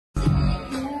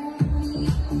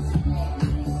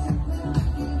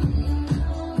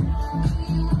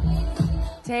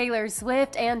Taylor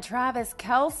Swift and Travis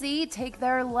Kelce take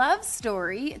their love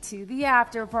story to the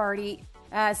after party.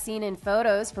 As seen in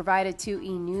photos provided to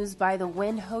E! News by the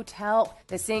Wynn Hotel,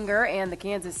 the singer and the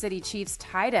Kansas City Chiefs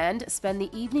tight end spend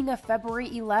the evening of February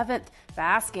 11th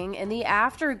basking in the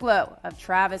afterglow of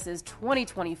Travis's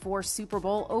 2024 Super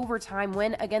Bowl overtime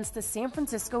win against the San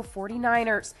Francisco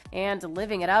 49ers and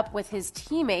living it up with his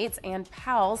teammates and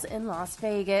pals in Las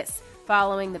Vegas.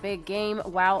 Following the big game,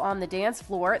 while on the dance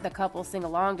floor, the couple sing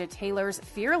along to Taylor's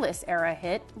Fearless era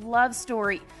hit, Love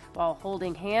Story, while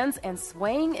holding hands and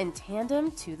swaying in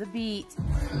tandem to the beat.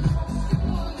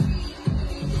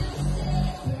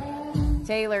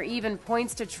 Taylor even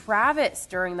points to Travis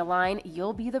during the line,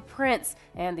 "You'll be the prince,"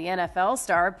 and the NFL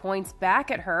star points back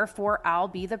at her for "I'll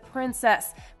be the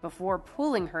princess," before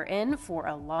pulling her in for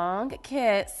a long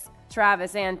kiss.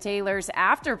 Travis and Taylor's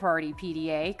after-party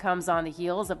PDA comes on the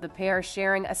heels of the pair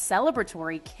sharing a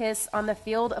celebratory kiss on the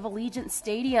field of Allegiant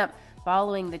Stadium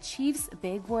following the Chiefs'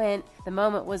 big win. The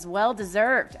moment was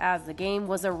well-deserved as the game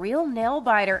was a real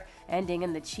nail-biter, ending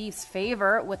in the Chiefs'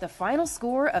 favor with a final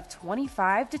score of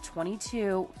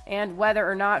 25-22. And whether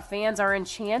or not fans are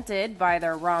enchanted by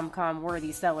their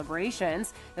rom-com-worthy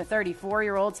celebrations, the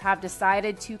 34-year-olds have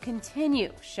decided to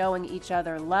continue showing each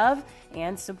other love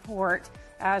and support.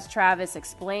 As Travis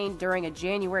explained during a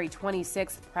January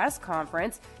 26th press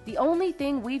conference, "The only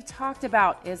thing we've talked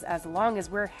about is as long as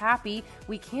we're happy,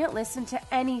 we can't listen to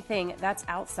anything that's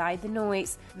outside the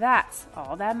noise. That's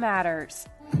all that matters."